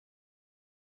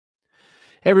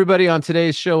Hey, everybody, on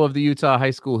today's show of the Utah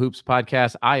High School Hoops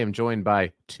podcast, I am joined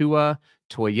by Tua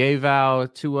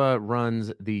Toiaivao. Tua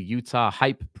runs the Utah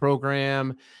Hype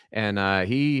program, and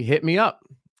he hit me up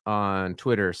on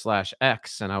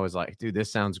Twitter/X, and I was like, dude,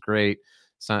 this sounds great.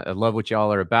 I love what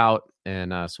y'all are about,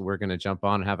 and so we're going to jump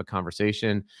on and have a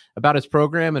conversation about his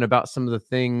program and about some of the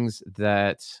things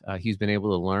that he's been able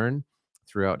to learn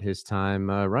throughout his time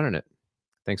running it.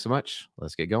 Thanks so much.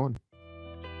 Let's get going.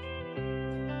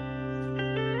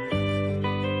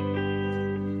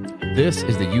 This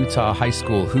is the Utah High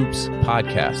School Hoops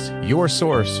podcast, your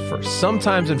source for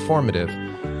sometimes informative,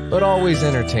 but always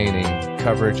entertaining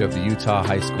coverage of the Utah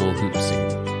High School Hoops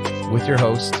scene. With your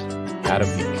host, Adam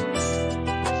Peak.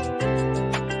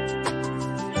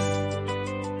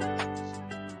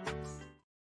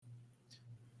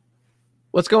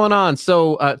 What's going on?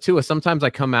 So, Tua, sometimes I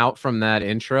come out from that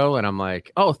intro and I'm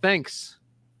like, oh, thanks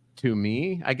to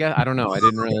me. I guess, I don't know. I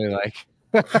didn't really like,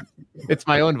 it's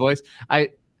my own voice.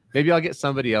 Maybe I'll get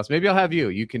somebody else. Maybe I'll have you.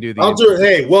 You can do the. I'll do it.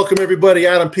 Hey, welcome everybody.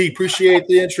 Adam P. Appreciate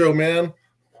the intro, man.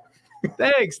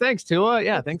 Thanks, Tua.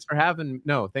 Yeah, thanks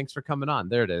for coming on.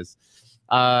 There it is.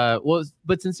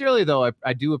 But sincerely though,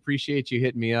 I do appreciate you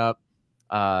hitting me up.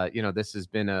 This has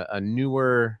been a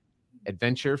newer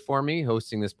adventure for me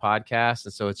hosting this podcast,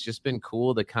 and so it's just been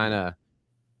cool to kind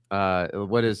of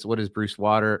what does Bruce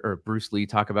Lee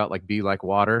talk about, like be like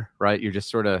water, right? You're just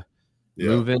sort of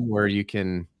moving where you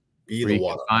can. Be the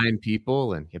water. Find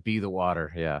people and be the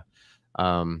water. Yeah.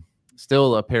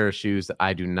 Still a pair of shoes that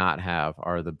I do not have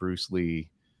are the Bruce Lee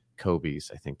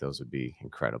Kobe's. I think those would be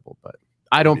incredible, but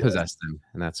I don't possess them,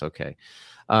 and that's okay.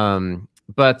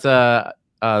 But the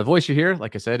voice you hear,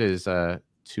 like I said, is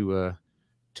Tua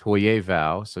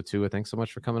Toiaivao. So Tua, thanks so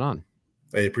much for coming on.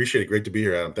 Hey, appreciate it. Great to be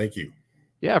here, Adam. Thank you.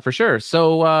 Yeah, for sure.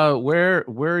 So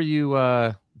where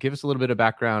you give us a little bit of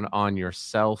background on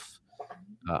yourself.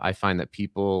 I find that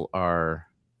people are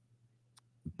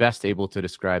best able to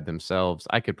describe themselves.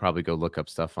 I could probably go look up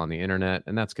stuff on the internet,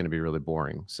 and that's going to be really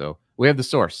boring. So we have the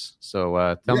source.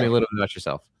 So tell me a little bit about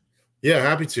yourself. Yeah,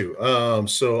 happy to.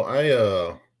 So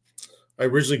I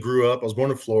originally grew up. I was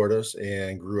born in Florida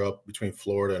and grew up between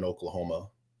Florida and Oklahoma,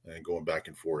 and going back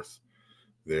and forth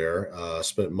there.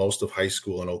 Spent most of high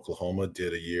school in Oklahoma.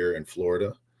 Did a year in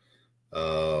Florida.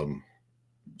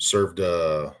 Served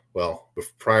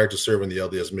prior to serving the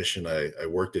LDS mission, I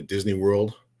worked at Disney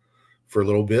World for a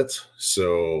little bit.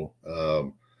 So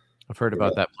I've heard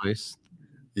about that place.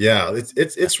 Yeah,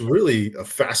 it's really a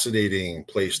fascinating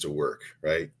place to work,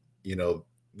 right? You know,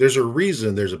 there's a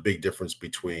reason there's a big difference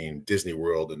between Disney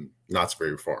World and Knott's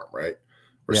Berry Farm, right?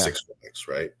 Or Six Flags,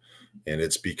 right? And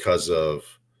it's because of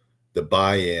the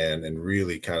buy-in and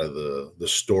really kind of the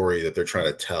story that they're trying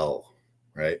to tell,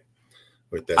 right?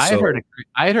 With that. I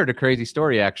had heard a crazy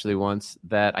story actually once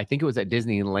that I think it was at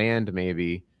Disneyland.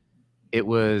 Maybe it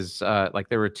was like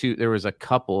there was a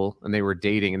couple and they were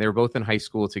dating and they were both in high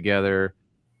school together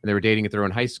and they were dating at their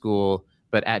own high school.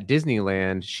 But at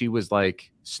Disneyland, she was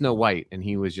like Snow White and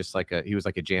he was just like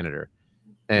a janitor.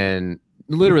 And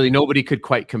literally nobody could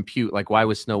quite compute like why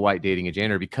was Snow White dating a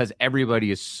janitor, because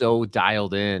everybody is so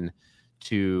dialed in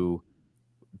to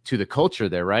the culture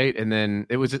there, right? And then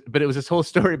it was this whole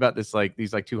story about these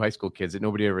two high school kids that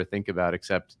nobody ever think about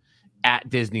except at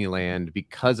Disneyland,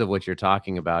 because of what you're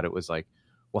talking about. It was like,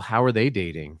 well, how are they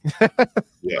dating?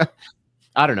 Yeah,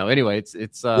 I don't know. Anyway,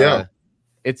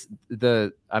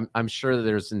 I'm sure that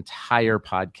there's entire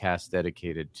podcasts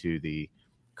dedicated to the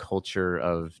culture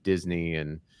of Disney,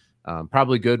 and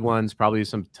probably good ones, probably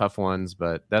some tough ones,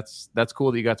 but that's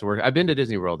cool that you got to work. I've been to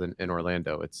Disney World in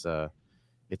Orlando.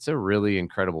 It's a really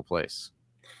incredible place.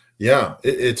 Yeah,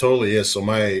 it totally is. So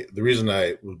the reason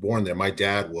I was born there, my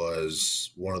dad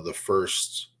was one of the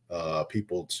first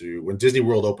people when Disney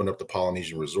World opened up the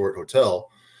Polynesian Resort Hotel,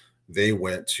 they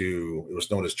went to, it was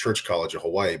known as Church College of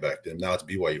Hawaii back then. Now it's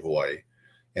BYU Hawaii.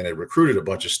 And it recruited a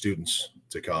bunch of students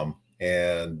to come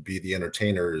and be the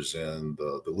entertainers and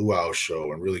the luau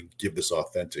show and really give this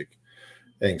authentic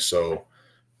thing. So,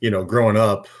 growing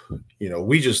up,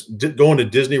 we just going to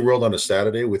Disney World on a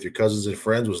Saturday with your cousins and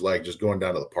friends was like just going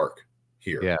down to the park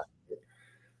here. Yeah.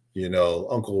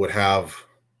 Uncle would have,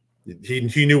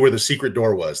 he knew where the secret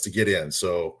door was to get in.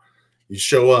 So you'd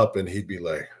show up and he'd be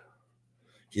like,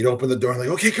 he'd open the door and like,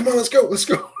 okay, come on, let's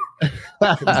go.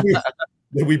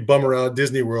 Then we'd bum around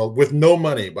Disney World with no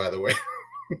money, by the way.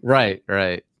 Right.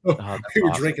 Oh, we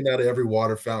were drinking out of every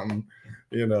water fountain,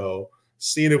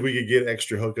 seeing if we could get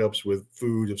extra hookups with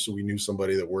food so we knew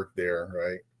somebody that worked there,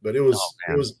 right? But it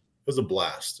was a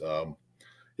blast.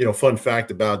 Fun fact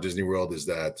about Disney World is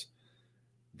that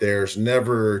there's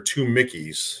never two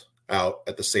Mickeys out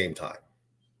at the same time.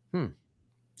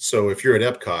 So if you're at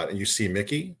Epcot and you see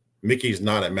Mickey, Mickey's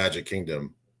not at Magic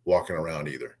Kingdom walking around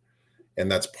either,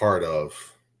 and that's part of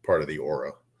the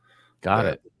aura Got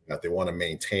that it. that they want to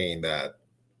maintain that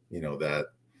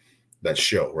that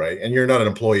show, right? And you're not an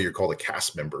employee; you're called a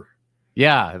cast member,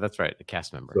 Yeah, that's right. A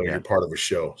cast member. so Yeah. you're part of a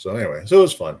show. So anyway, so it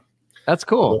was fun. That's So,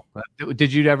 cool.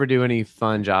 Did you ever do any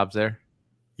fun jobs there?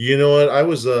 you know what? I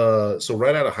was so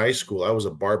right out of high school, I was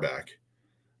a barback.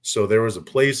 So there was a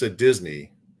place at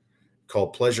Disney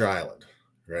called Pleasure Island,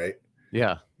 right?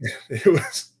 Yeah. It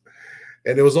was,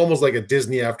 and it was almost like a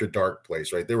Disney after dark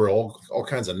place, right? There were all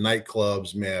kinds of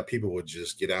nightclubs, man. People would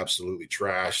just get absolutely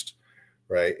trashed,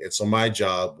 right? And so my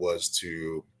job was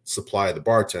to supply the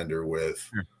bartender with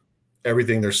Sure.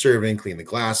 everything they're serving, clean the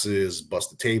glasses,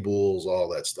 bust the tables, all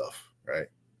that stuff, right?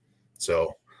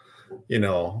 So,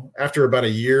 after about a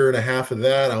year and a half of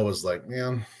that, I was like,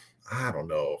 man, I don't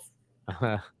know.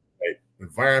 Right?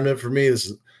 Environment for me, this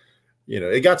is,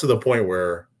 it got to the point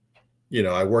where,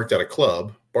 I worked at a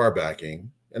club, bar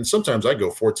backing, and sometimes I go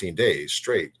 14 days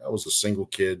straight. I was a single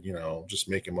kid, just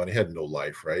making money, had no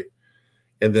life, right?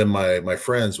 And then my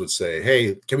friends would say,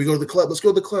 "Hey, can we go to the club? Let's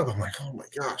go to the club." I'm like, "Oh my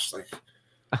gosh, like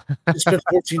it's been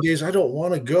 14 days. I don't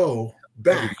want to go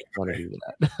Maybe back." don't want to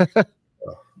Right? do that.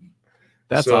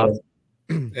 That's So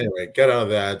awesome. anyway, got out of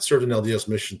that, served an LDS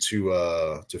mission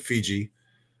to Fiji,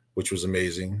 which was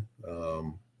amazing.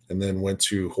 And then went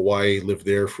to Hawaii, lived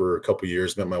there for a couple of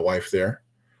years, met my wife there.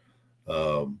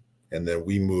 And then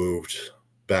we moved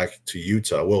back to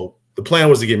Utah. Well, the plan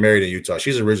was to get married in Utah.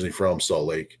 She's originally from Salt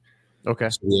Lake. Okay.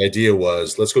 So the idea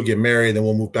was, let's go get married, then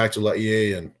we'll move back to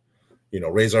Laie and,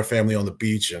 raise our family on the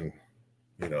beach and,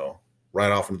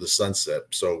 ride off into the sunset.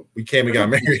 So we came and got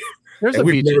married. There's And a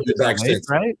we've beach never in been Utah back Lake, since.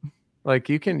 right? Like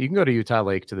you can go to Utah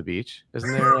Lake to the beach.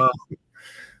 Isn't there?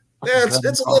 Yeah,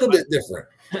 it's a little bit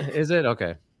different. Is it?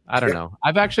 Okay. I don't know.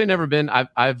 I've actually never been.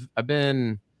 I've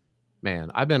been,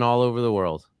 man, I've been all over the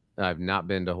world. I've not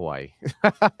been to Hawaii.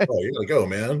 Oh, you gotta go,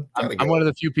 man. I'm one of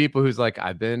the few people who's like,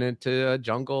 I've been into a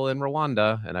jungle in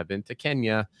Rwanda and I've been to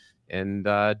Kenya and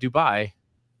Dubai,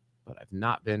 but I've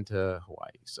not been to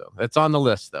Hawaii. So it's on the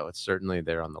list, though. It's certainly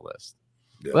there on the list.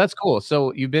 Yeah. Well, that's cool.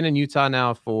 So you've been in Utah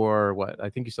now for what? I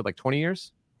think you said like 20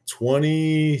 years?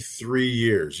 23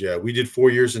 years. Yeah, we did 4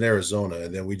 years in Arizona,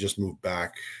 and then we just moved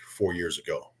back 4 years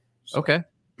ago. So. Okay.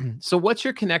 So what's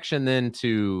your connection then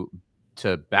to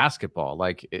basketball?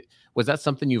 Like, was that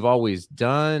something you've always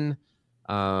done?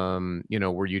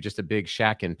 Were you just a big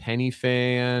Shaq and Penny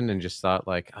fan and just thought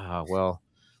like, well,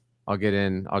 I'll get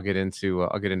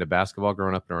into basketball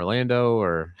growing up in Orlando,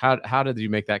 or how did you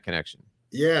make that connection?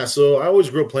 Yeah, so I always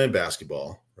grew up playing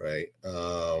basketball, right?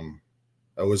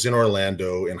 I was in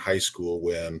Orlando in high school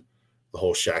when the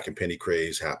whole Shaq and Penny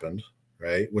craze happened,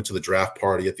 right? Went to the draft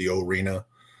party at the O Arena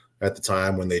at the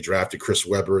time when they drafted Chris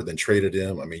Webber, then traded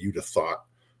him. I mean, you'd have thought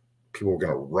people were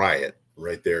going to riot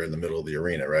right there in the middle of the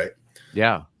arena, right?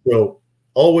 Yeah. So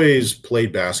always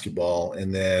played basketball.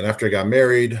 And then after I got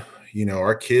married,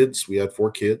 our kids, we had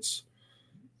 4 kids,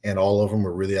 and all of them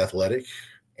were really athletic.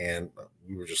 And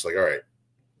we were just like, all right,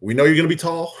 we know you're going to be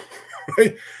tall,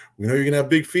 right? We know you're going to have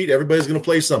big feet. Everybody's going to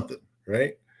play something,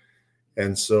 right?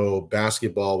 And so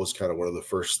basketball was kind of one of the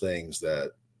first things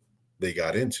that they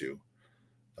got into.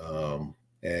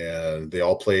 And they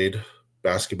all played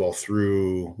basketball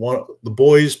through the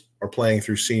boys are playing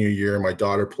through senior year. My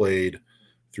daughter played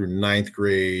through 9th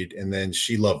grade, and then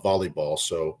she loved volleyball.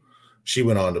 So she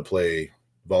went on to play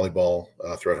volleyball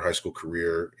throughout her high school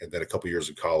career, and then a couple years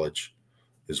of college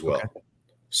as well. Okay.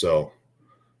 So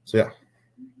yeah.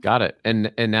 Got it.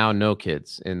 And now no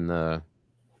kids in the.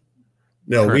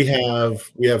 No, we have,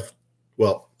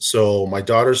 so my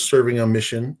daughter's serving a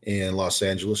mission in Los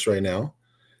Angeles right now.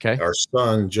 Okay. Our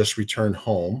son just returned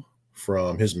home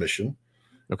from his mission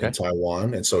in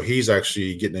Taiwan. And so he's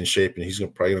actually getting in shape, and he's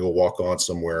probably going to go walk on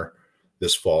somewhere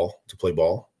this fall to play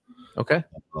ball. Okay.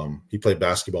 He played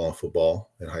basketball and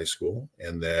football in high school.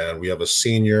 And then we have a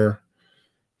senior.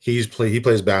 He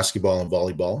plays basketball and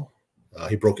volleyball.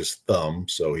 He broke his thumb,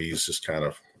 so he's just kind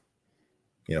of,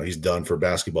 he's done for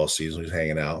basketball season. He's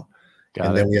hanging out.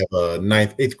 Then we have a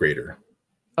 8th grader.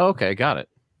 Okay, got it.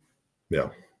 Yeah.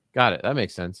 Got it. That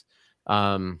makes sense.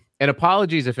 And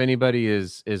apologies if anybody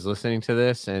is listening to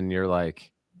this and you're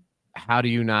like, how do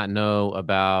you not know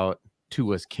about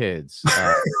Tua's kids?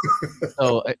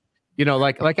 So,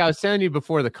 like I was telling you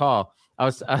before the call, I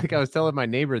was telling my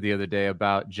neighbor the other day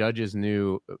about Judge's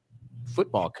new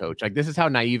football coach. Like, this is how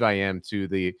naive I am to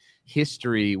the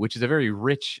history, which is a very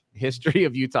rich history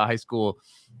of Utah high school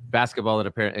basketball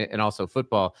and also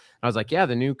football. And I was like, yeah,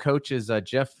 the new coach is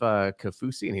Jeff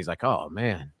Kafusi. And he's like, oh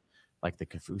man, like the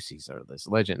Kafusis are this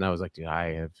legend. And I was like, dude,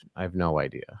 I have no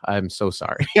idea. I'm so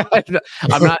sorry.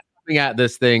 I'm not coming at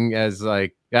this thing as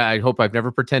like, I hope I've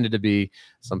never pretended to be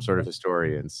some sort of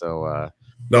historian. So,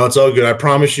 no, it's all good. I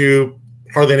promise you,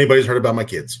 hardly anybody's heard about my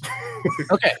kids.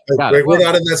 Okay. Like, we're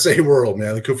not in that same world,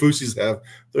 man. The Kafusis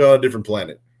they're on a different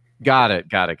planet. Got it.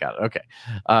 Okay.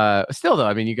 Still though,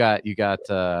 I mean, you got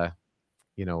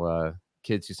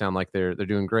kids who sound like they're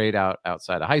doing great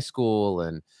outside of high school,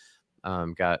 and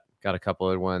got a couple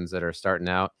of ones that are starting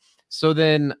out. So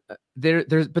then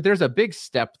there's a big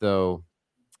step though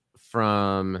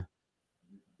from,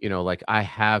 like I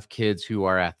have kids who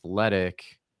are athletic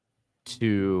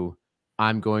to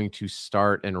I'm going to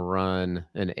start and run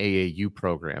an AAU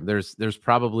program. There's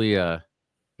probably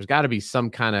there's got to be some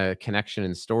kind of connection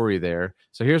and story there.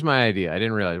 So here's my idea. I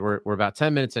didn't realize we're about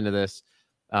 10 minutes into this.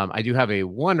 I do have a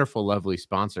wonderful, lovely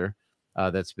sponsor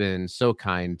that's been so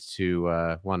kind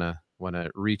to want to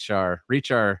reach our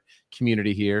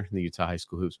community here in the Utah High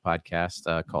School Hoops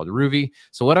podcast called Ruvi.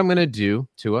 So what I'm going to do,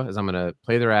 Tua, is I'm going to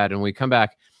play their ad, and when we come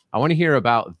back, I want to hear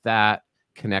about that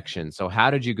connection. So how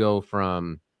did you go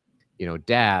from,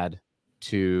 dad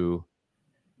to,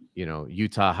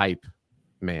 Utah hype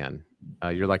man?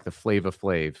 You're like the Flava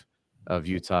Flav of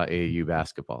Utah AAU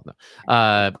basketball. No.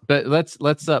 But let's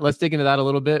dig into that a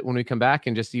little bit when we come back,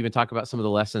 and just even talk about some of the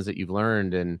lessons that you've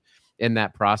learned and in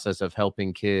that process of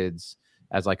helping kids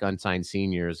as like unsigned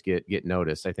seniors get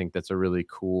noticed. I think that's a really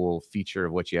cool feature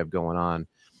of what you have going on.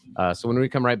 So when we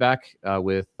come right back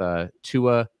with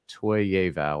Tua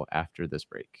Toiaivao after this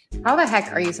break. How the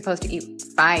heck are you supposed to eat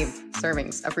 5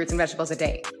 servings of fruits and vegetables a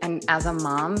day? And as a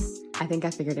mom, I think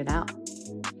I figured it out.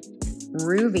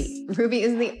 Ruvi. Ruvi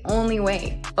is the only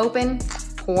way. Open,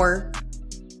 pour,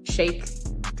 shake,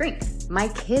 drink. My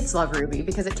kids love Ruvi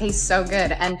because it tastes so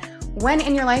good. And when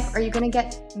in your life are you going to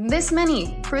get this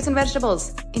many fruits and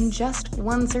vegetables in just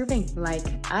one serving? Like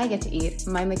I get to eat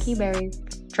my McKee berries.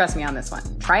 Trust me on this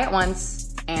one. Try it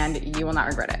once and you will not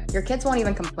regret it. Your kids won't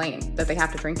even complain that they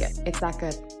have to drink it. It's that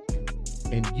good.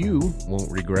 And you won't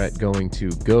regret going to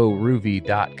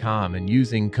goruvi.com and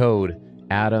using code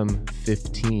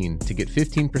Adam15 to get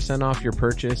 15% off your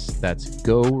purchase. That's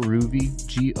goruvi,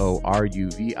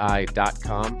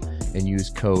 GORUVI.com, and use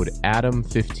code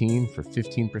Adam15 for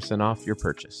 15% off your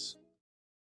purchase.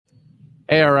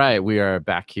 Hey, all right. We are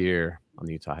back here on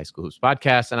the Utah High School Hoops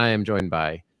podcast, and I am joined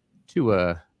by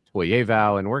Tua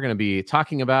Toiaivao, and we're going to be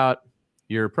talking about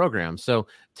your program. So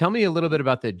tell me a little bit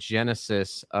about the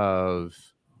genesis of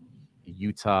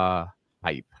Utah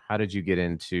Hype. How did you get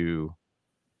into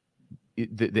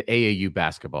the AAU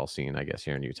basketball scene, I guess,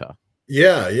 here in Utah?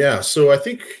 Yeah. So I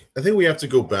think we have to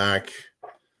go back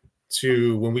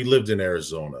to when we lived in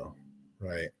Arizona,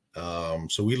 right?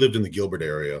 So we lived in the Gilbert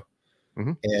area,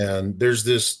 and there's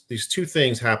these two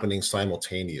things happening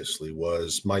simultaneously.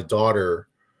 Was my daughter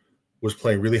was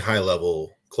playing really high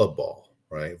level club ball,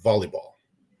 right? Volleyball.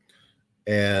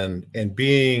 And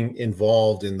being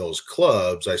involved in those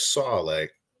clubs, I saw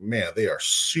like, man, they are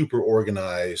super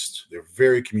organized. They're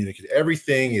very communicative.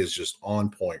 Everything is just on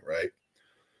point, right?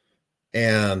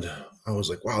 And I was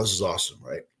like, wow, this is awesome,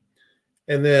 right?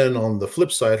 And then on the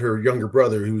flip side, her younger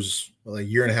brother, who's like a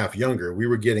year and a half younger, we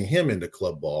were getting him into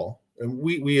club ball. And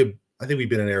I think we've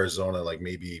been in Arizona like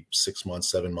maybe 6 months,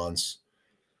 7 months.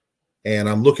 And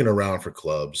I'm looking around for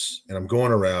clubs, and I'm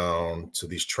going around to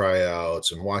these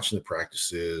tryouts and watching the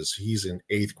practices. He's in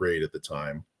 8th grade at the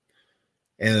time.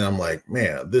 And I'm like,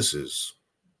 man, this is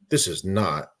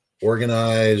not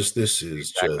organized. This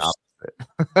is just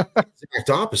exact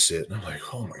opposite. And I'm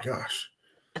like, oh my gosh.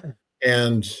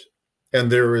 And we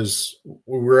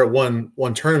were at one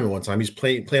tournament one time. He's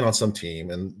playing on some team,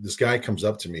 and this guy comes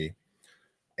up to me,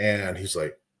 and he's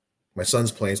like, my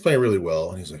son's playing. He's playing really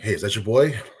well. And he's like, hey, is that your boy?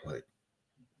 I'm like,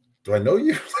 do I know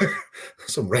you?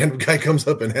 Some random guy comes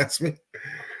up and asks me.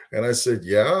 And I said,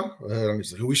 yeah. And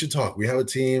he's like, we should talk. We have a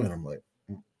team. And I'm like,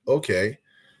 okay.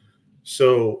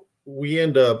 So we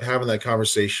end up having that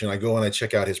conversation. I go and I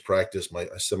check out his practice. I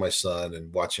send my son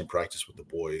and watch him practice with the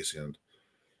boys. And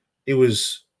it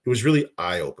was really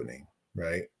eye-opening,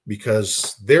 right?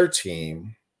 Because their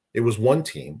team, it was one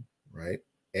team, right?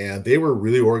 And they were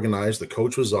really organized. The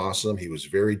coach was awesome. He was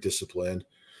very disciplined.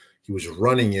 He was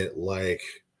running it like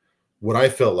what I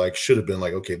felt like should have been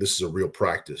like, okay, this is a real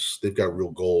practice. They've got real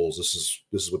goals. This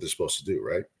is what they're supposed to do,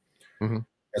 right? Mm-hmm.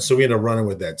 And so we ended up running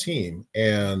with that team,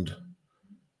 and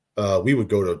we would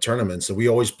go to tournaments, and we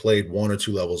always played 1 or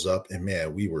 2 levels up. And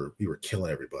man, we were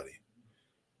killing everybody.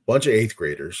 Bunch of 8th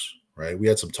graders, right? We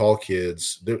had some tall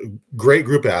kids, great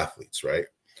group of athletes, right?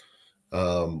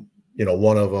 One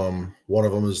of them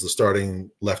is the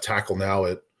starting left tackle now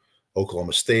at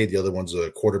Oklahoma State. The other one's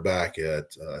a quarterback at,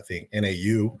 I think,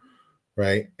 NAU,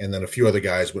 right? And then a few other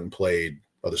guys went and played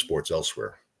other sports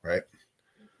elsewhere, right?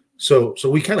 So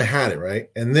we kind of had it, right?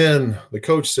 And then the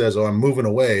coach says, "Oh, I'm moving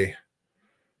away,"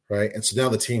 right? And so now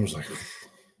the team's like,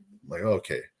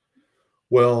 okay.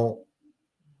 Well,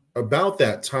 about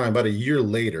that time, about a year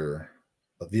later,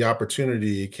 the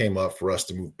opportunity came up for us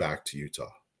to move back to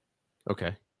Utah.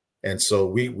 Okay. And so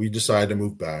we decided to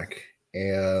move back,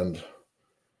 and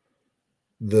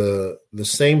the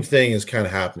same thing is kind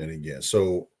of happening again.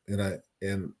 So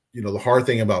the hard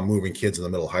thing about moving kids in the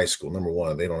middle of high school, number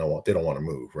one, they don't want to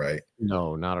move, right?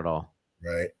 No, not at all.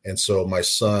 Right. And so my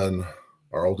son,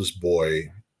 our oldest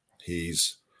boy, he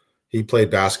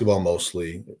played basketball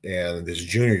mostly, and this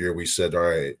junior year we said, all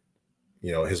right,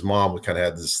 his mom would kind of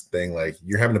had this thing like,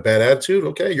 you're having a bad attitude,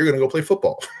 okay, you're gonna go play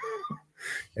football.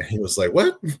 And he was like,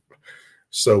 what?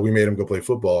 So we made him go play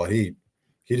football. He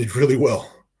did really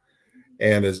well.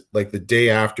 And as like the day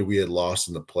after we had lost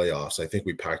in the playoffs, I think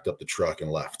we packed up the truck and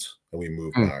left, and we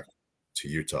moved back to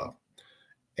Utah.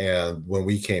 And when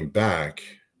we came back,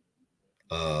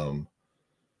 I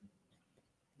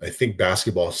think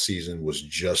basketball season was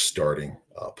just starting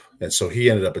up. And so he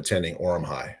ended up attending Orem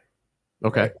High.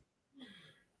 Okay. Right?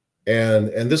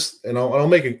 And I'll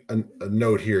make a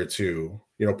note here too.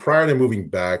 Prior to moving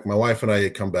back, my wife and I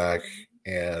had come back,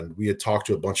 and we had talked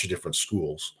to a bunch of different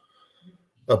schools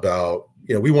about,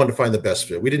 we wanted to find the best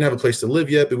fit. We didn't have a place to live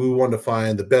yet, but we wanted to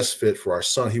find the best fit for our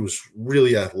son. He was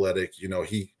really athletic.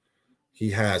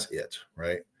 He has it,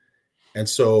 right? And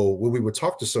so when we would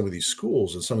talk to some of these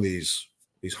schools and some of these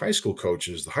high school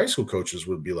coaches, the high school coaches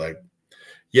would be like,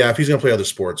 yeah, if he's going to play other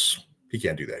sports, he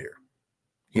can't do that here.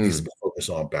 He needs to focus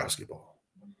on basketball.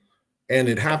 And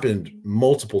it happened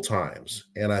multiple times.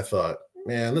 And I thought,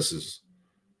 man, this is,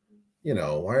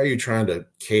 why are you trying to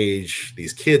cage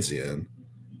these kids in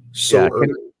so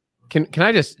early? Can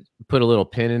I just put a little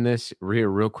pin in this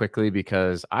real quickly,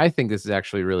 because I think this is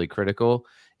actually really critical,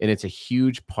 and it's a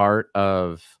huge part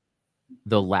of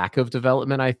the lack of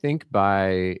development, I think,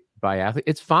 by athletes.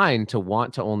 It's fine to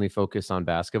want to only focus on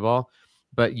basketball,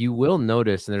 but you will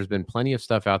notice, and there's been plenty of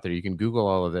stuff out there, you can Google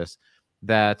all of this,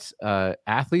 that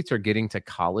athletes are getting to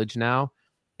college now,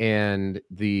 and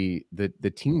the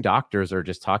team doctors are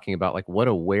just talking about like what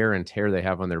a wear and tear they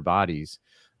have on their bodies.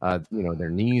 Their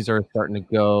knees are starting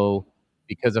to go,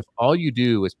 because if all you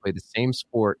do is play the same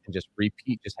sport and just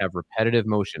have repetitive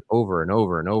motion over and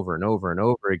over and over and over and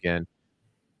over again,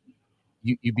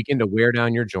 you begin to wear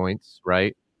down your joints,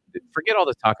 right? Forget all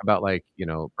this talk about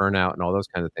burnout and all those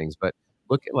kinds of things, but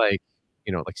look at like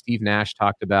Steve Nash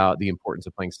talked about the importance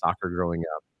of playing soccer growing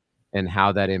up and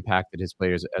how that impacted his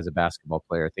players as a basketball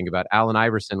player. Think about Allen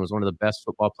Iverson was one of the best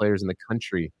football players in the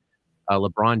country.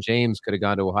 LeBron James could have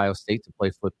gone to Ohio State to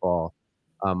play football.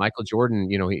 Michael Jordan,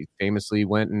 he famously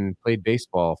went and played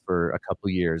baseball for a couple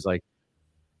years. Like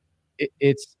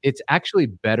it's actually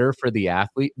better for the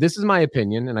athlete. This is my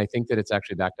opinion, and I think that it's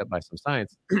actually backed up by some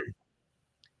science,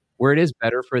 where it is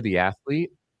better for the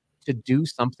athlete to do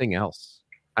something else.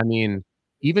 I mean,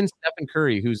 even Stephen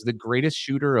Curry, who's the greatest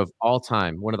shooter of all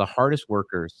time, one of the hardest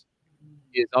workers,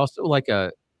 is also like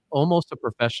almost a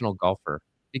professional golfer,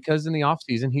 because in the off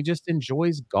season, he just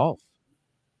enjoys golf.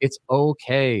 It's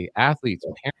okay. Athletes,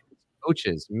 parents,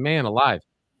 coaches, man alive.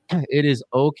 It is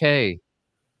okay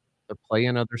to play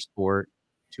another sport,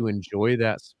 to enjoy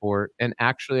that sport. And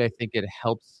actually, I think it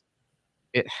helps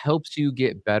you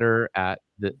get better at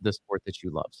the sport that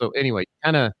you love. So anyway,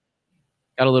 kind of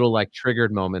got a little like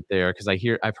triggered moment there, because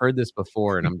I've heard this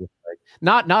before, and I'm just like,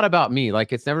 not about me.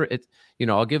 Like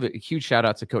I'll give a huge shout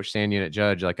out to Coach Sanyon at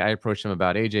Judge. Like I approached him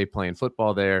about AJ playing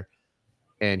football there,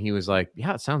 and he was like,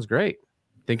 yeah, it sounds great.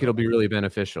 Think it'll be really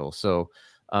beneficial. So,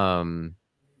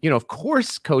 of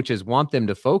course coaches want them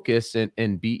to focus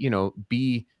and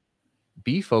be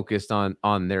focused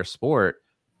on their sport,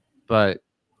 but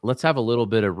let's have a little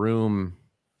bit of room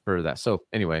for that. So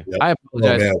anyway, yep. I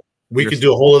apologize. Oh, we could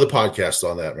do a whole other podcast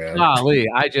on that, man. Golly,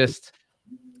 I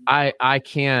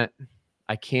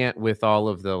can't with all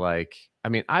of the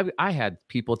I had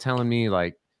people telling me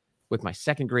like with my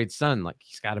second grade son, like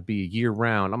he's got to be year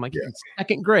round. I'm like, yeah.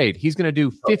 Second grade, he's going to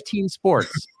do 15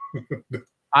 sports.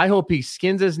 I hope he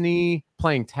skins his knee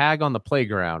playing tag on the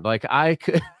playground. Like I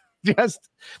could just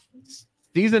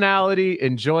seasonality,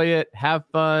 enjoy it, have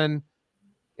fun.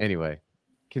 Anyway,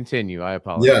 continue. I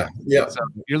apologize. Yeah. So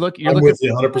you're looking with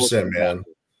you 100%, man.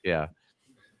 Yeah.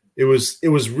 It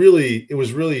was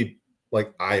really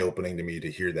like eye-opening to me to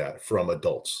hear that from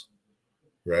adults,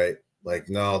 right? Like,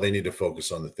 no, they need to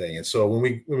focus on the thing. And so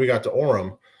when we got to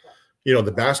Orem,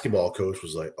 the basketball coach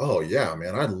was like, oh yeah,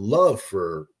 man, I'd love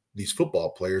for these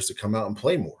football players to come out and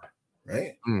play more,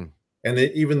 right? Mm. And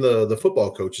even the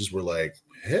football coaches were like,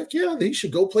 heck yeah, they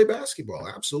should go play basketball.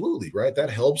 Absolutely, right? That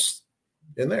helps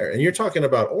in there. And you're talking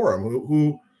about Orem,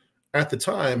 who at the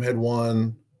time had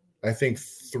won, I think,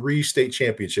 3 state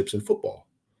championships in football,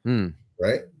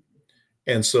 right?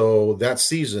 And so that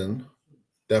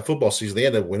football season, they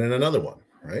ended up winning another one,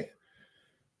 right?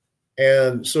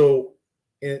 And so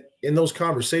in those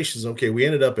conversations, okay, we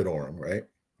ended up at Orem, right?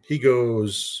 He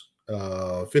goes,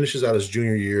 finishes out his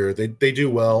junior year. They do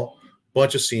well,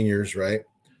 bunch of seniors, right?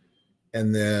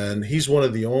 And then he's one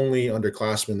of the only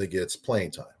underclassmen that gets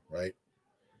playing time, right?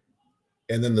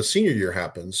 And then the senior year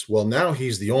happens. Well, now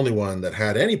he's the only one that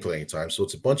had any playing time. So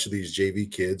it's a bunch of these JV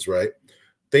kids, right?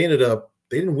 They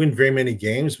didn't win very many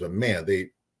games, but man,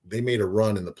 they made a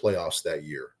run in the playoffs that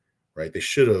year, right? They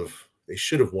should have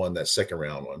won that second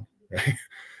round one, right?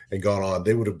 And gone on.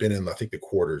 They would have been in, I think, the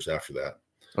quarters after that.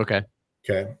 Okay.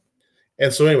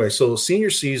 And so anyway, so senior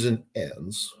season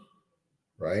ends,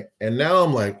 right? And now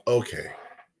I'm like, okay,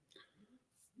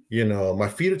 my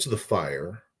feet are to the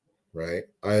fire, right?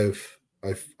 I've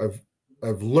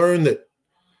learned that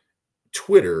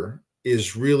Twitter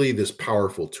is really this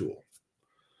powerful tool.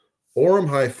 Orem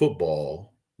High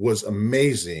football was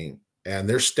amazing, and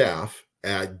their staff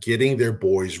at getting their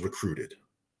boys recruited,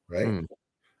 right?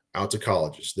 Out to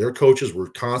colleges. Their coaches were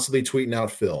constantly tweeting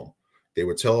out film. They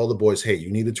would tell all the boys, hey,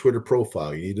 you need a Twitter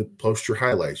profile. You need to post your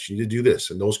highlights. You need to do this.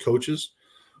 And those coaches,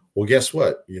 well, guess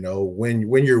what?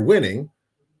 When you're winning,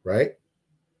 right,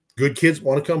 good kids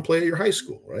want to come play at your high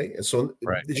school, right? And so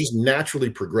it just naturally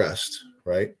progressed,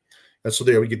 right? And so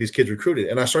they would get these kids recruited.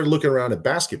 And I started looking around at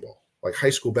basketball, like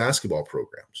high school basketball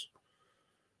programs.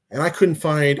 And I couldn't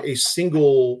find a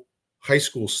single high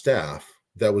school staff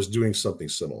that was doing something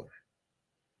similar.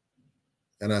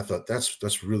 And I thought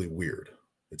that's really weird.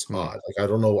 It's odd. Like, I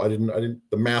don't know.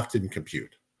 The math didn't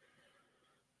compute.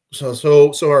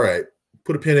 So all right,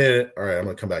 put a pin in it. All right, I'm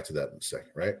going to come back to that in a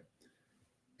second, right?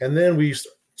 And then we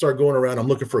start going around. I'm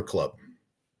looking for a club,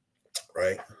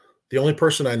 right? The only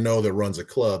person I know that runs a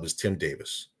club is Tim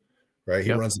Davis, right?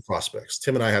 He runs the prospects.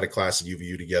 Tim and I had a class at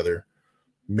UVU together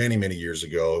many, many years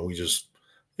ago. And we just,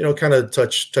 kind of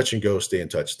touch and go, stay in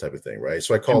touch type of thing, right?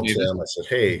 So I called Tim. I said,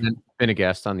 hey. Been a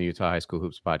guest on the Utah High School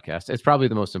Hoops podcast. It's probably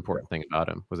the most important thing about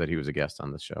him was that he was a guest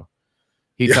on this show.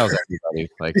 He tells everybody,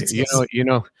 like, you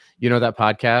know that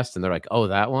podcast? And they're like, oh,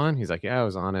 that one? He's like, yeah, I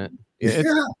was on it.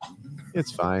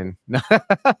 It's fine. Tim's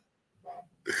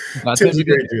a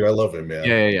great dude. I love him, man.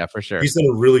 Yeah, for sure. He's done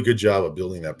a really good job of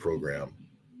building that program.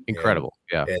 Incredible.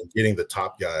 And getting the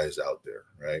top guys out there,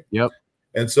 right? Yep.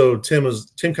 And so Tim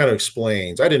kind of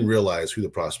explains, I didn't realize who the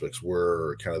prospects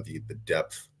were, kind of the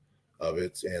depth of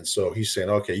it. And so he's saying,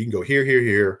 okay, you can go here, here,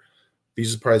 here.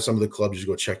 These are probably some of the clubs you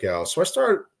go check out. So I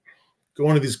started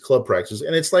going to these club practices,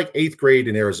 and it's like 8th grade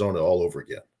in Arizona all over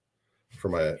again for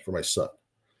my son.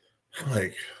 I'm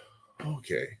like,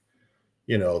 okay,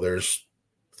 there's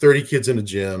 30 kids in the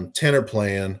gym, 10 are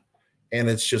playing, and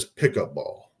it's just pickup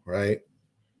ball, right?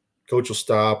 Coach will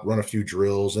stop, run a few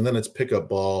drills, and then it's pickup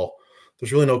ball.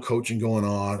 There's really no coaching going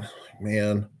on,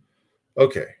 man.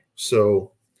 Okay.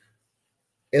 So,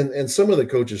 and some of the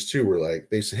coaches too were like,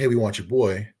 they said, hey, we want your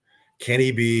boy. Can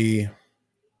he be,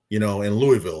 in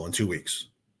Louisville in 2 weeks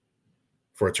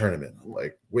for a tournament? I'm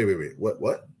like, wait, what?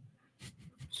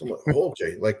 So I'm like, oh,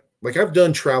 okay. Like I've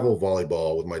done travel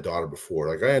volleyball with my daughter before.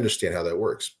 Like, I understand how that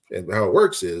works. And how it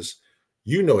works is,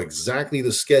 exactly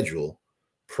the schedule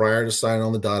prior to signing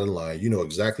on the dotted line. You know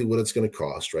exactly what it's going to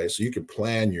cost, right? So you can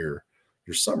plan your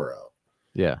summer out.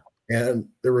 Yeah. And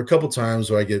there were a couple times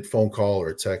where I get phone call or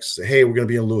a text, say, hey, we're going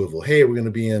to be in Louisville. Hey, we're going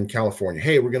to be in California.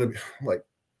 Hey, we're going to be. I'm like,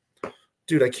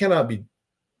 dude, I cannot be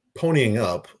ponying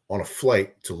up on a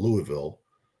flight to Louisville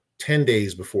 10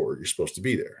 days before you're supposed to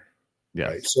be there. Yeah.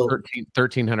 Right? So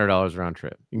 $1,300 round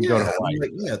trip. You can go to Hawaii.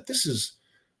 Like, yeah, this is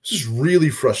really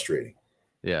frustrating.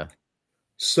 Yeah.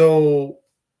 So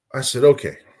I said,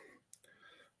 okay,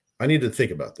 I need to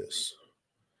think about this.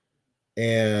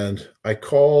 And I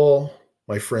call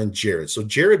my friend Jared. So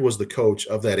Jared was the coach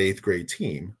of that 8th grade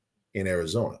team in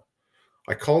Arizona.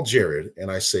 I call Jared and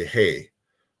I say, hey,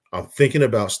 I'm thinking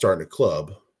about starting a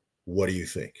club. What do you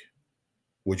think?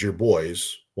 Would your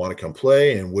boys want to come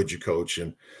play? And would you coach?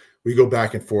 And we go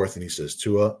back and forth. And he says,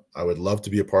 Tua, I would love to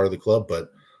be a part of the club, but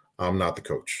I'm not the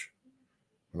coach.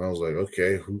 And I was like,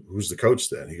 okay, who's the coach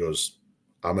then? He goes,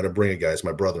 I'm going to bring a guy. It's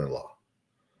my brother-in-law.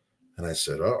 And I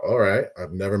said, oh, all right.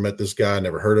 I've never met this guy.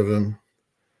 Never heard of him.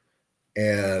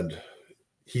 And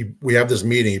we have this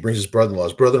meeting. He brings his brother-in-law.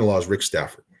 His brother-in-law is Rick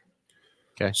Stafford.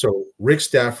 Okay. So Rick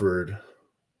Stafford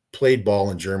played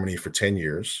ball in Germany for 10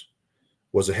 years,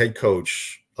 was a head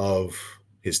coach of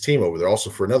his team over there also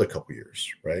for another couple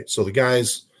years, right? So the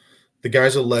guy's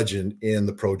a legend in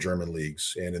the pro German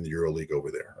leagues and in the Euro League over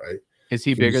there, right? Is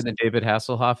he bigger than David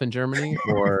Hasselhoff in Germany,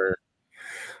 or?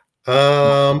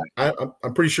 I'm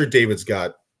pretty sure David's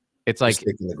got it's like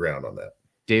stake in the ground on that.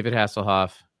 David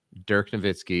Hasselhoff, Dirk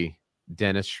Nowitzki,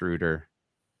 Dennis Schroeder,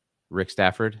 Rick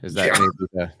Stafford. Is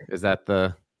that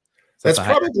That's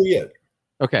probably it.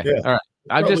 Okay, yeah, all right.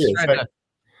 I'm just trying to.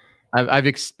 I've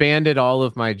expanded all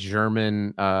of my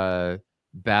German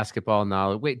basketball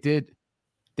knowledge. Wait, did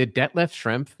Detlef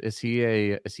Schrempf, is he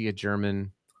a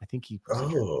German? I think he was a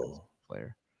German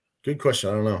player. Good question.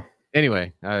 I don't know.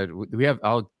 Anyway,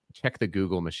 I'll check the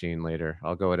Google machine later.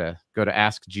 I'll go to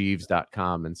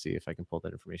askjeeves.com and see if I can pull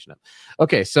that information up.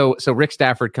 Okay, so Rick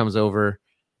Stafford comes over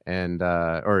and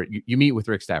or you meet with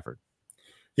Rick Stafford.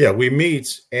 Yeah, we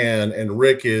meet and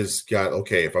Rick is got,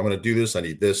 okay, if I'm going to do this, I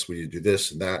need this. We need to do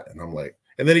this and that. And I'm like,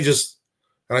 and then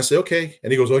I say, okay.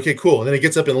 And he goes, okay, cool. And then he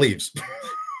gets up and leaves.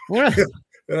 Yeah.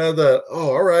 And I thought,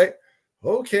 oh, all right.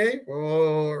 Okay.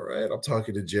 All right. I'm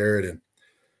talking to Jared and,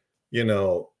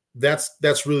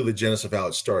 that's really the genesis of how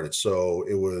it started. So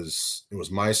it was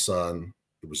my son,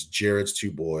 it was Jared's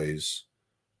two boys,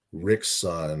 Rick's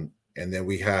son, and then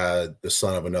we had the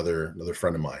son of another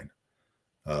friend of mine,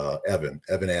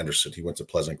 Evan Anderson. He went to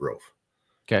Pleasant Grove.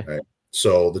 Okay. Right.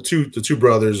 So the two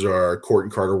brothers are Court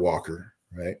and Carter Walker,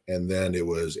 right? And then it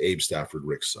was Abe Stafford,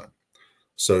 Rick's son.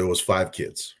 So it was 5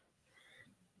 kids.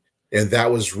 And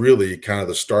that was really kind of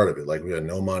the start of it. Like we had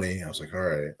no money. I was like, all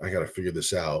right, I got to figure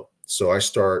this out. So I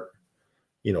start,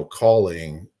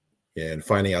 calling and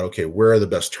finding out, okay, where the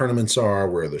best tournaments are,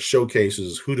 where are the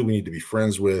showcases, who do we need to be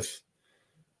friends with,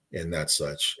 and that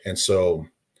such. And so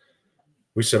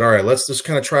we said, all right, let's just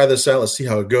kind of try this out. Let's see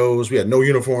how it goes. We had no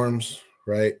uniforms,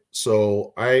 right?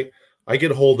 So I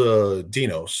get a hold of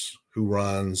Dinos, who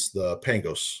runs the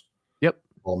Pangos. Yep.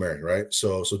 All-American, right?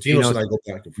 So Dinos and I go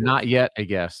back and forth. Not yet a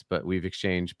guest, but we've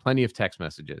exchanged plenty of text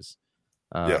messages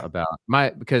about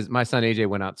because my son AJ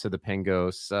went out to the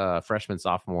Pangos freshman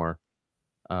sophomore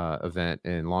event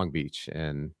in Long Beach,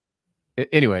 and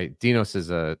anyway, Dinos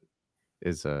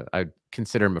is I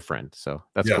consider him a friend, so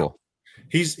that's cool.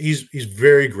 He's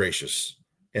very gracious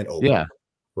and open. Yeah.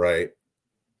 Right.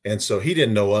 And so he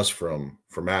didn't know us from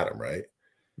Adam, right?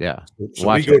 Yeah.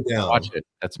 So we go down. Watch it.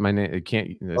 That's my name. You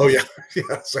can't. Oh yeah.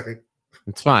 Yeah. Sorry.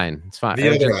 It's fine. It's fine.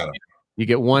 The other Adam. You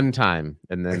get one time,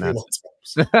 and then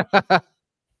that's.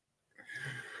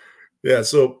 Yeah.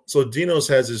 So Dinos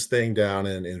has his thing down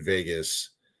in Vegas,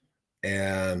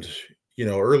 and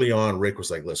early on, Rick was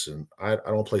like, "Listen, I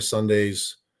don't play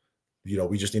Sundays.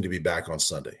 We just need to be back on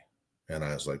Sunday." And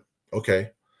I was like,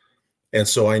 "Okay." And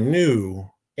so I knew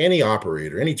any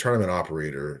tournament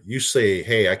operator, you say,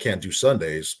 "Hey, I can't do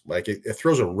Sundays," like it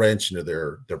throws a wrench into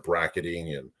their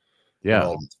bracketing and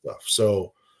all that stuff.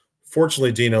 So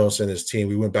fortunately, Dinos and his team,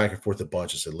 we went back and forth a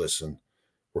bunch and said, "Listen,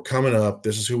 we're coming up.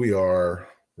 This is who we are,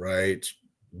 right?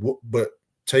 But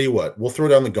tell you what, we'll throw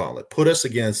down the gauntlet. Put us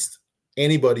against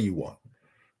anybody you want,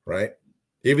 right?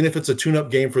 Even if it's a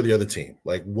tune-up game for the other team,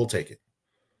 like we'll take it."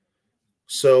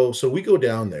 So we go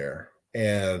down there,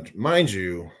 and mind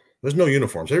you, there's no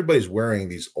uniforms. Everybody's wearing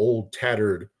these old,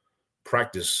 tattered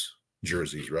practice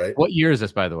jerseys, right? What year is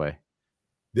this, by the way?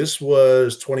 This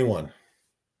was 21.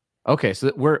 Okay,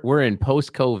 so we're in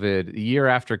post-COVID, the year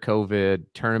after COVID,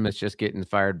 tournaments just getting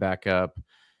fired back up.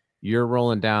 You're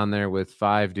rolling down there with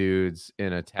 5 dudes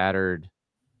in a tattered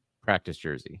practice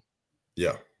jersey.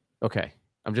 Yeah. Okay,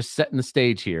 I'm just setting the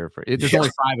stage here. There's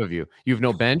only 5 of you. You have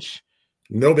no bench?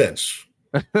 No bench.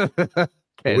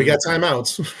 Okay, we got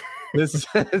timeouts. This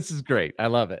is great. I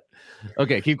love it.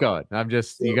 Okay, keep going.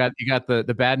 You got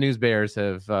the bad news bears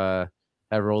have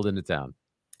rolled into town.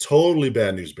 Totally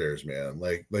bad news bears, man.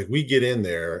 Like we get in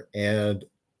there, and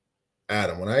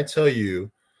Adam, when I tell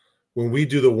you, when we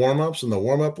do the warm-ups and the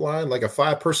warm-up line, like a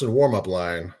 5-person warm-up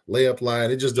line, layup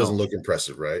line, it just doesn't look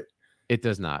impressive, right? It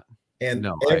does not. And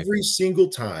every single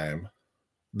time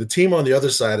the team on the other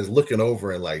side is looking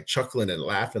over and like chuckling and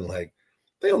laughing, like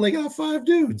they only got 5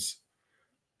 dudes.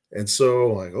 And so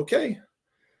like, okay.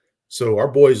 So our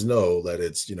boys know that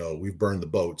it's, we've burned the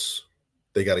boats.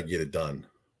 They got to get it done,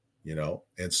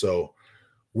 And so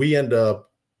we end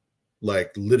up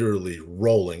like literally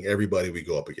rolling everybody we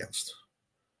go up against.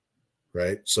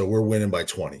 Right. So we're winning by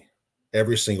 20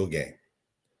 every single game.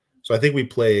 So I think we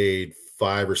played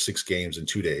 5 or 6 games in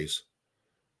 2 days.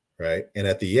 Right. And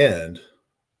at the end,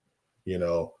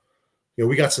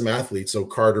 we got some athletes. So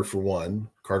Carter, for one,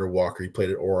 Carter Walker, he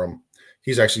played at Orem.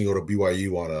 He's actually going to go to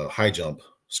BYU on a high jump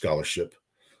scholarship,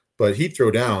 but he'd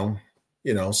throw down,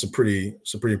 some pretty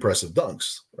impressive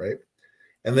dunks. Right.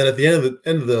 And then at the end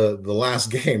of the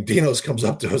last game, Dinos comes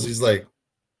up to us. He's like,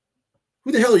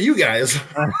 "Who the hell are you guys?"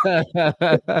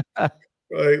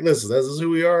 Like, listen, this is who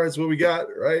we are. It's what we got,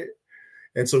 right?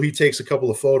 And so he takes a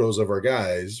couple of photos of our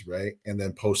guys, right, and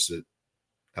then posts it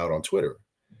out on Twitter.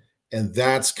 And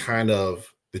that's kind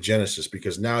of the genesis,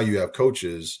 because now you have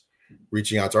coaches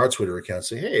reaching out to our Twitter account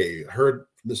saying, "Hey, I heard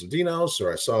this of Dinos,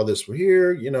 or I saw this from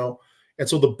here," And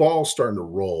so the ball's starting to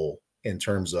roll in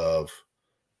terms of,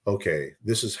 okay,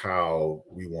 this is how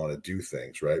we want to do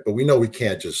things, right? But we know we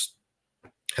can't just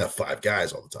have 5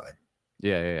 guys all the time.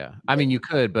 Yeah. I mean, you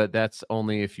could, but that's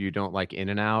only if you don't like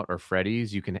In-N-Out or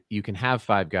Freddy's. You can have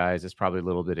 5 guys. It's probably a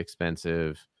little bit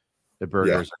expensive. The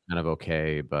burgers are kind of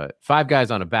okay, but 5 guys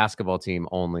on a basketball team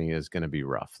only is going to be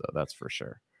rough, though. That's for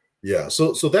sure. Yeah.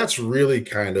 So that's really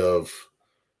kind of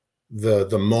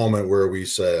the moment where we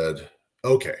said,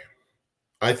 okay,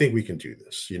 I think we can do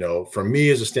this. From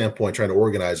me as a standpoint, trying to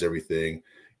organize everything,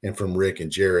 and from Rick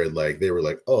and Jared, like they were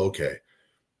like, "Oh, okay,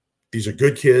 these are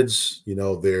good kids."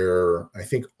 They're, I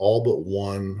think all but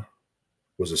one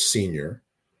was a senior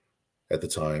at the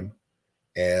time.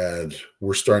 And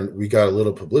we got a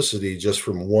little publicity just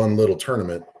from one little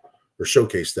tournament or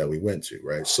showcase that we went to,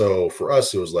 right? So for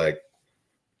us, it was like,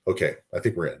 okay, I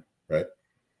think we're in, right?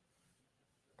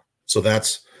 So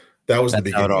that was the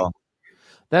beginning.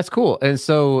 That's cool. And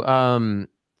so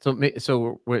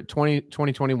we're at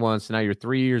 2021. So now you're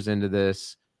 3 years into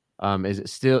this.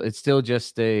 It's still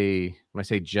just when I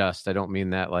say just, I don't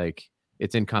mean that like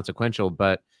it's inconsequential,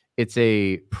 but it's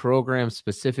a program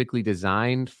specifically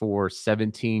designed for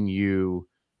 17U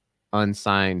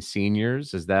unsigned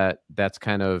seniors. That's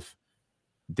kind of,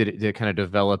 did it kind of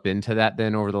develop into that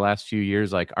then over the last few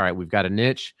years? Like, all right, we've got a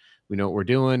niche. We know what we're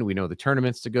doing. We know the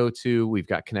tournaments to go to. We've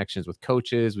got connections with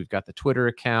coaches. We've got the Twitter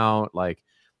account. Like,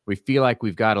 we feel like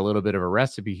we've got a little bit of a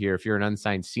recipe here. If you're an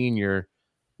unsigned senior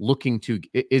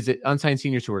is it unsigned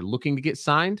seniors who are looking to get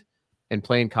signed and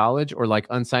play in college, or like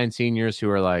unsigned seniors who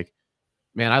are like,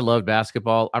 man, I love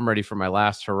basketball. I'm ready for my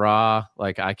last hurrah.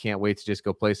 Like, I can't wait to just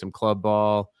go play some club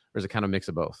ball? Or is it kind of a mix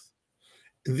of both?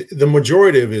 The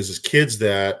majority of it is kids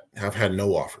that have had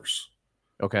no offers.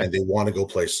 Okay. And they want to go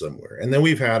play somewhere. And then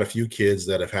we've had a few kids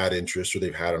that have had interest, or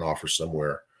they've had an offer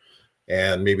somewhere,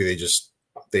 and maybe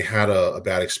they had a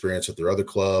bad experience at their other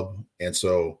club. And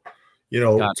so,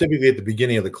 typically at the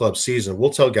beginning of the club season, we'll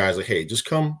tell guys like, "Hey, just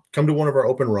come to one of our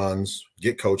open runs,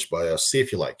 get coached by us, see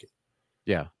if you like it."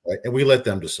 Yeah. Right? And we let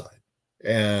them decide.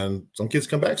 And some kids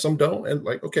come back, some don't. And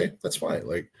like, okay, that's fine.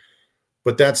 Like,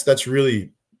 but that's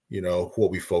really,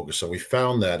 what we focus on. We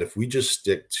found that if we just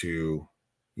stick to,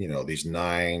 these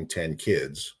 9, 10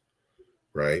 kids,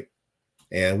 right?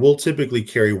 And we'll typically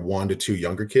carry 1 to 2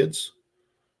 younger kids,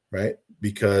 right?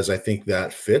 Because I think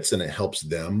that fits and it helps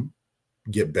them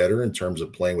get better in terms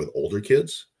of playing with older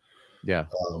kids. Yeah.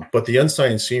 But the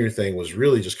unsigned senior thing was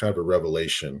really just kind of a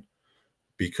revelation,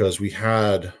 because we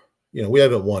haven't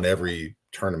won every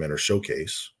tournament or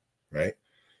showcase, right?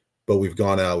 But we've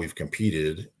gone out, we've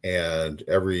competed, and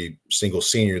every single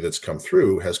senior that's come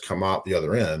through has come out the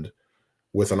other end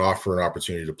with an offer and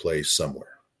opportunity to play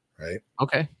somewhere, right?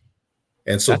 Okay.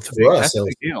 And so for us, that's a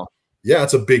big deal. Yeah,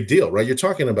 it's a big deal, right? You're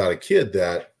talking about a kid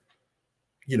that,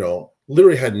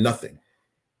 literally had nothing,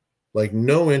 like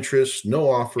no interest, no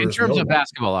offers. In terms of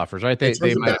basketball offers, right? They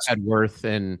might have had worth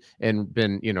and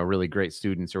been, really great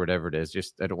students or whatever it is.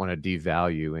 Just, I don't want to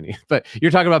devalue any, but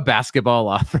you're talking about basketball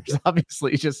offers,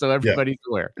 obviously, just so everybody's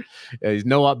aware. There's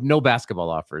no basketball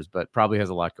offers, but probably has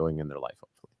a lot going in their life,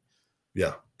 hopefully.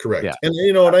 Yeah, correct. Yeah. And,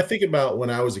 and I think about when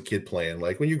I was a kid playing,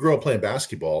 like when you grow up playing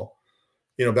basketball,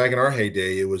 back in our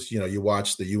heyday, it was, you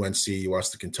watch the UNC, you watch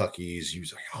the Kentuckys, you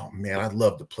was like, "Oh man, I'd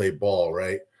love to play ball,"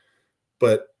 right?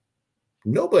 But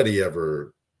nobody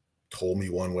ever told me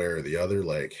one way or the other,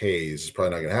 like, "Hey, this is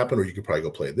probably not going to happen," or "You could probably go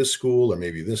play at this school," or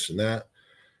maybe this and that.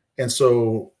 And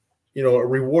so, a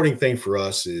rewarding thing for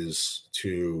us is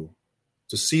to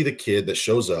see the kid that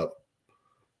shows up,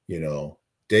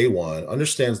 day one,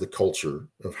 understands the culture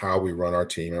of how we run our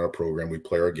team and our program, we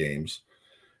play our games.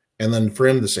 And then for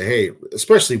him to say, "Hey,"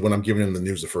 especially when I'm giving him the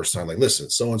news the first time, like,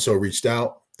 "Listen, so-and-so reached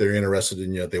out, they're interested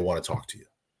in you, they want to talk to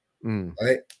you."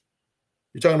 Right?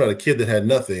 You're talking about a kid that had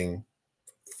nothing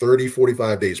 30,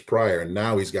 45 days prior, and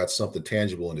now he's got something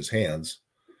tangible in his hands,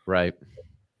 right,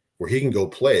 where he can go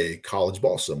play college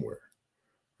ball somewhere,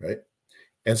 right?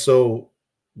 And so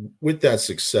with that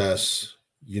success,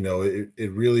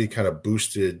 it really kind of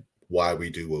boosted why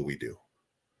we do what we do,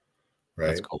 right?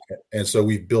 That's cool. And so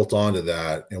we've built onto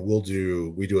that, and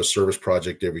we do a service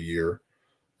project every year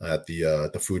at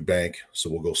the food bank. So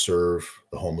we'll go serve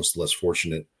the homeless, less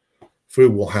fortunate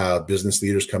We'll have business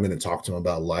leaders come in and talk to them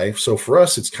about life. So for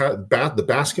us, it's kind of the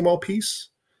basketball piece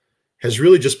has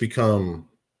really just become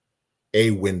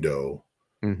a window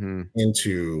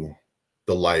into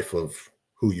the life of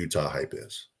who Utah Hype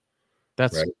is.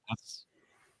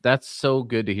 That's so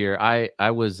good to hear. I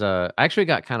actually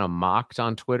got kind of mocked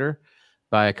on Twitter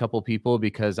by a couple people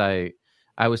because I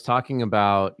was talking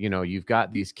about, you've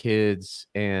got these kids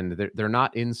and they're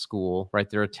not in school, right?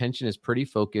 Their attention is pretty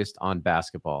focused on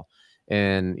basketball.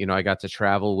 And, I got to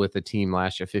travel with a team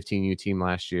last year, 15U team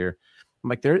last year. I'm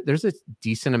like, there's a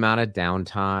decent amount of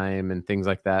downtime and things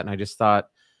like that. And I just thought,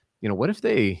 what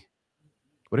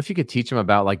if you could teach them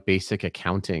about like basic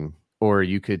accounting, or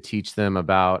you could teach them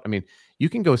about, you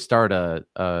can go start a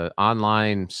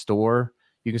online store.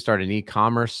 You can start an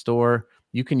e-commerce store.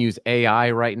 You can use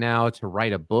AI right now to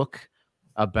write a book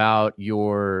about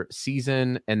your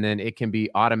season, and then it can be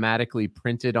automatically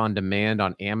printed on demand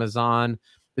on Amazon.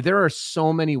 There are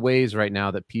so many ways right now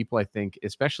that people, I think,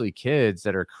 especially kids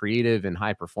that are creative and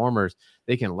high performers,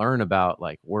 they can learn about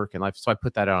like work and life. So I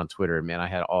put that out on Twitter. Man, I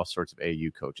had all sorts of AU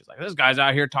coaches like, this guy's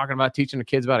out here talking about teaching the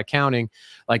kids about accounting.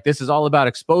 Like, this is all about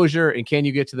exposure. And can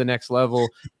you get to the next level?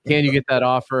 Can you get that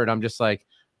offer? And I'm just like,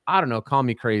 I don't know, call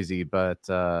me crazy, but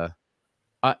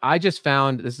I just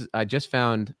found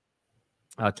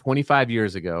 25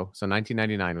 years ago. So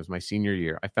 1999 was my senior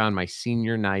year. I found my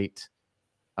senior night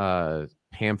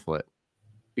pamphlet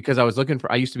because I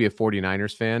used to be a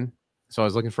 49ers fan. So I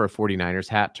was looking for a 49ers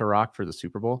hat to rock for the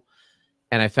Super Bowl.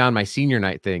 And I found my senior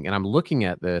night thing, and I'm looking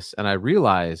at this and I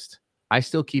realized I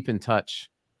still keep in touch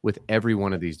with every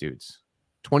one of these dudes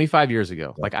 25 years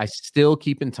ago. Like, I still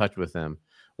keep in touch with them.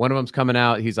 One of them's coming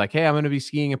out. He's like, hey, I'm going to be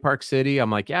skiing in Park City.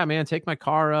 I'm like, yeah, man, take my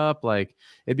car up. Like,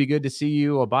 it'd be good to see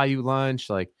you. I'll buy you lunch.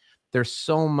 Like, there's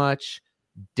so much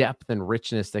depth and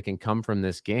richness that can come from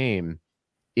this game.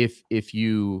 If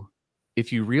you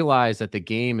realize that the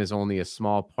game is only a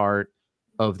small part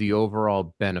of the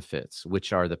overall benefits,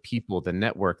 which are the people, the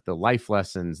network, the life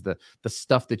lessons, the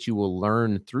stuff that you will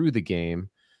learn through the game,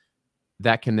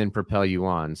 that can then propel you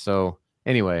on. So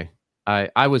anyway,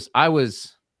 I was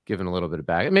given a little bit of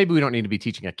back. Maybe we don't need to be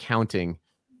teaching accounting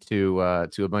to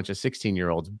a bunch of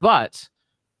 16-year-olds, but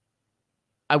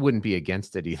I wouldn't be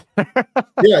against it either.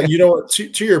 Yeah,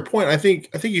 to your point, I think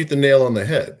you hit the nail on the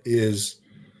head. Is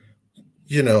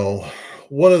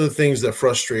one of the things that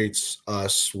frustrates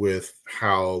us with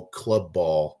how club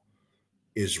ball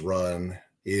is run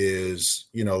is,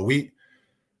 we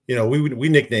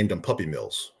nicknamed them puppy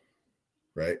mills,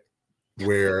 right?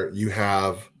 Where you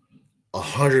have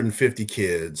 150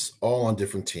 kids all on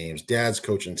different teams, dads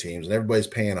coaching teams, and everybody's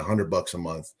paying $100 a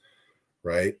month,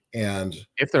 right? And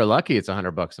if they're lucky, it's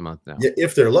 $100 a month now. Yeah,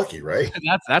 if they're lucky, right?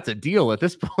 That's a deal at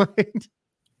this point.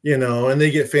 And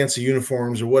they get fancy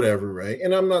uniforms or whatever, right?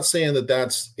 And I'm not saying that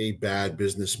that's a bad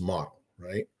business model,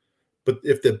 right? But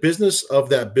if the business of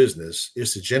that business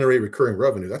is to generate recurring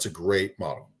revenue, that's a great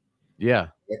model. Yeah,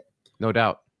 right? No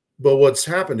doubt. But what's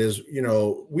happened is,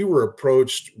 we were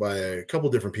approached by a couple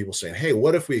of different people saying, hey,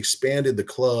 what if we expanded the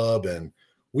club and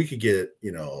we could get,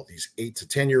 these 8 to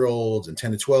 10-year-olds and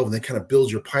 10 to 12, and then kind of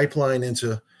build your pipeline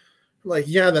into, like,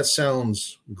 yeah, that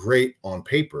sounds great on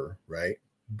paper, right?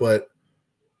 But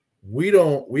we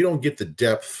don't get the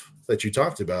depth that you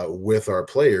talked about with our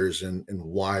players and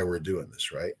why we're doing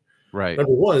this, right? Right.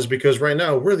 Number one is because right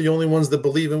now we're the only ones that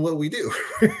believe in what we do.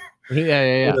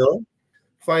 Yeah.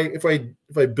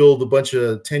 If I build a bunch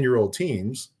of 10-year-old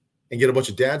teams and get a bunch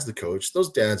of dads to coach,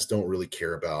 those dads don't really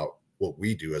care about what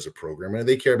we do as a program, and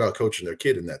they care about coaching their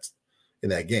kid in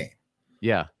that game.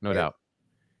 Yeah, no doubt.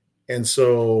 And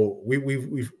so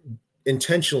we've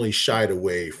intentionally shied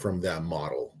away from that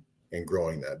model and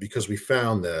growing that, because we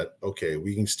found that, okay,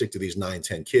 we can stick to these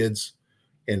 9-10 kids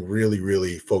and really,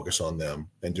 really focus on them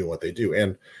and do what they do.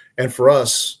 And for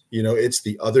us, it's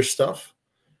the other stuff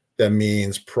that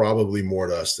means probably more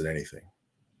to us than anything,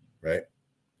 right?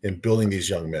 In building these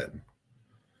young men,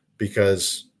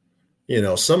 because,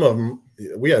 some of them,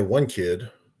 we had one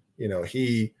kid,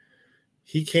 he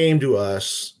came to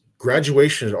us,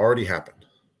 graduation had already happened.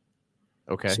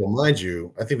 Okay. So mind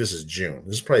you, I think this is June.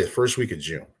 This is probably the first week of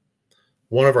June.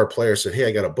 One of our players said, hey,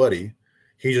 I got a buddy.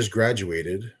 He just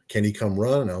graduated. Can he come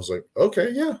run? And I was like,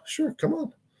 okay, yeah, sure. Come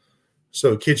on.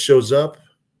 So kid shows up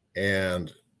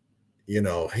and,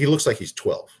 he looks like he's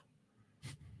 12.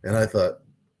 And I thought,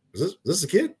 is this a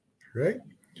kid? Right.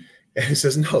 And he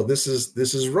says, no, this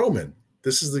is Roman.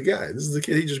 This is the guy. This is the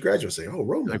kid he just graduated. Saying, oh,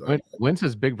 Roman. Like, when's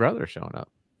his big brother showing up?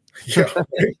 Yeah.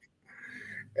 Right?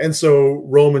 And so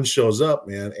Roman shows up,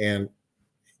 man. And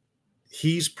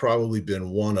he's probably been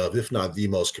one of, if not the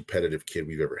most competitive kid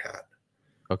we've ever had.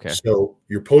 Okay. So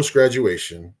your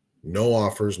post-graduation, no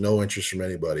offers, no interest from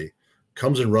anybody,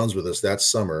 comes and runs with us that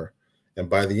summer. And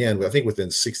by the end, I think within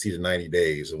 60 to 90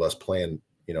 days of us playing,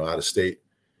 out of state,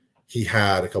 he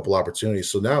had a couple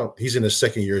opportunities. So now he's in his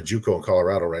second year at JUCO in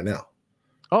Colorado right now.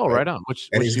 Oh, right on. Which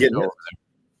he's getting over there.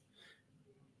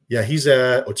 Yeah, he's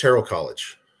at Otero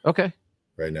College. Okay.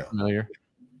 Right now.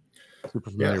 Super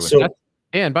familiar with that.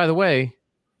 And by the way,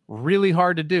 really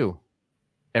hard to do.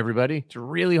 Everybody, it's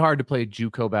really hard to play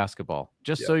JUCO basketball.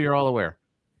 Just so you're all aware.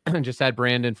 Just had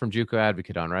Brandon from JUCO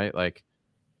Advocate on, right? Like,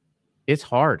 it's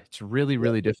hard. It's really,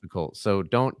 really difficult. So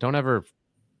don't ever,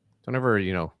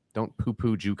 don't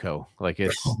poo-poo JUCO. Like,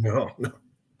 it's no.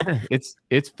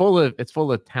 it's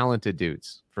full of talented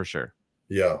dudes for sure.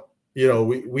 Yeah.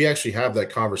 We actually have that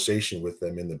conversation with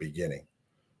them in the beginning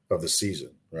of the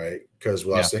season, right? Because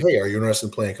I say, hey, are you interested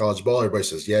in playing college ball? Everybody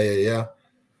says, yeah.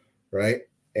 Right.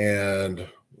 And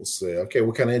we'll say, okay,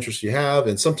 what kind of interest do you have?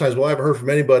 And sometimes, I haven't heard from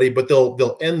anybody, but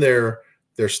they'll end their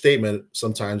statement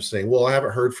sometimes saying, well, I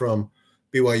haven't heard from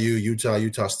BYU,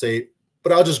 Utah State,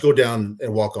 but I'll just go down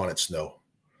and walk on it snow.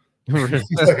 And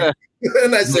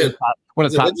I said, one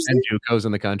of the top 10 JUCOs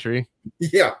in the country.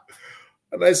 Yeah.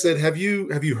 And I said, have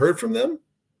you heard from them?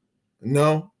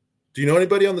 No. Do you know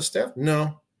anybody on the staff?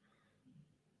 No.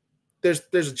 There's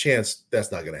a chance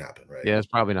that's not going to happen, right? Yeah, it's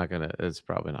probably not going to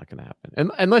happen.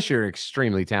 And unless you're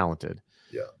extremely talented.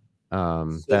 Yeah.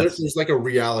 So there's like a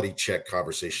reality check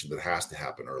conversation that has to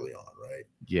happen early on, right?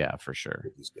 Yeah, for sure.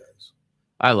 With these guys.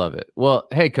 I love it. Well,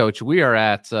 hey coach, we are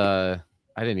at I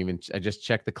just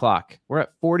checked the clock. We're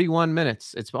at 41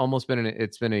 minutes. It's almost been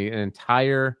an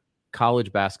entire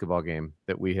college basketball game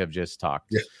that we have just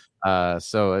talked. Yeah.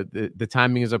 So the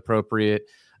timing is appropriate.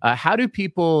 How do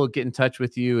people get in touch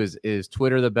with you? Is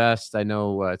Twitter the best? I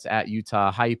know it's at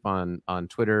Utah Hype on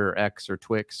Twitter or X or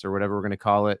Twix or whatever we're going to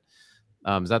call it.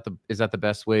 Is that the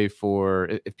best way for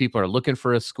if people are looking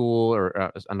for a school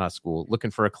or not a school,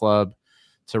 looking for a club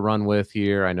to run with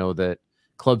here? I know that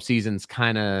club season's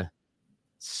kind of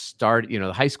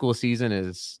the high school season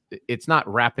it's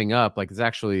not wrapping up, like it's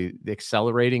actually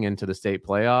accelerating into the state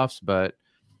playoffs, but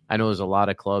I know there's a lot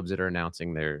of clubs that are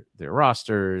announcing their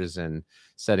rosters and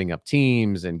setting up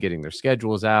teams and getting their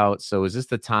schedules out. So is this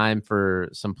the time for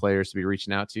some players to be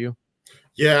reaching out to you?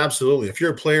 Yeah, absolutely. If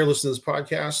you're a player listening to this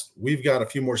podcast, we've got a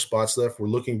few more spots left. We're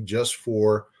looking just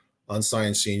for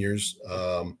unsigned seniors.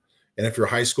 And if you're a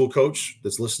high school coach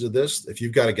that's listening to this, if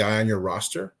you've got a guy on your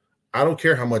roster, I don't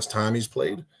care how much time he's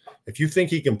played. If you think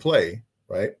he can play,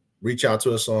 right, reach out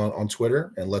to us on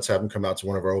Twitter and let's have him come out to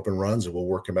one of our open runs and we'll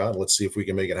work him out. And let's see if we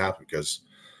can make it happen because,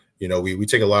 we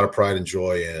take a lot of pride and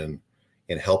joy in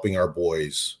helping our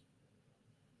boys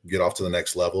get off to the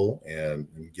next level and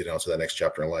get on to that next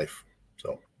chapter in life.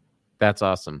 So that's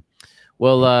awesome.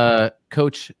 Well,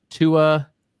 Coach Tua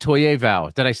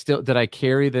Toiaivao, did I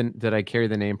carry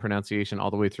the name pronunciation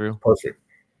all the way through? Perfect.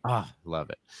 Love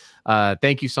it.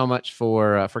 Thank you so much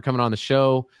for coming on the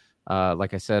show.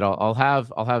 Like I said, I'll have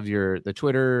the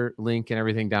Twitter link and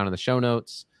everything down in the show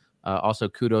notes. Also,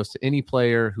 kudos to any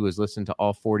player who has listened to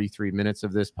all 43 minutes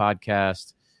of this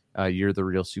podcast. You're the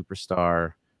real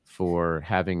superstar for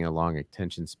having a long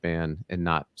attention span and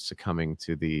not succumbing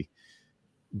to the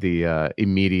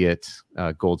immediate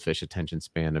goldfish attention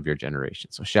span of your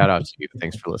generation. So shout out to you.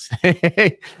 Thanks for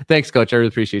listening. Thanks, Coach. I really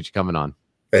appreciate you coming on.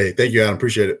 Hey, thank you, Adam.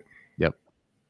 Appreciate it.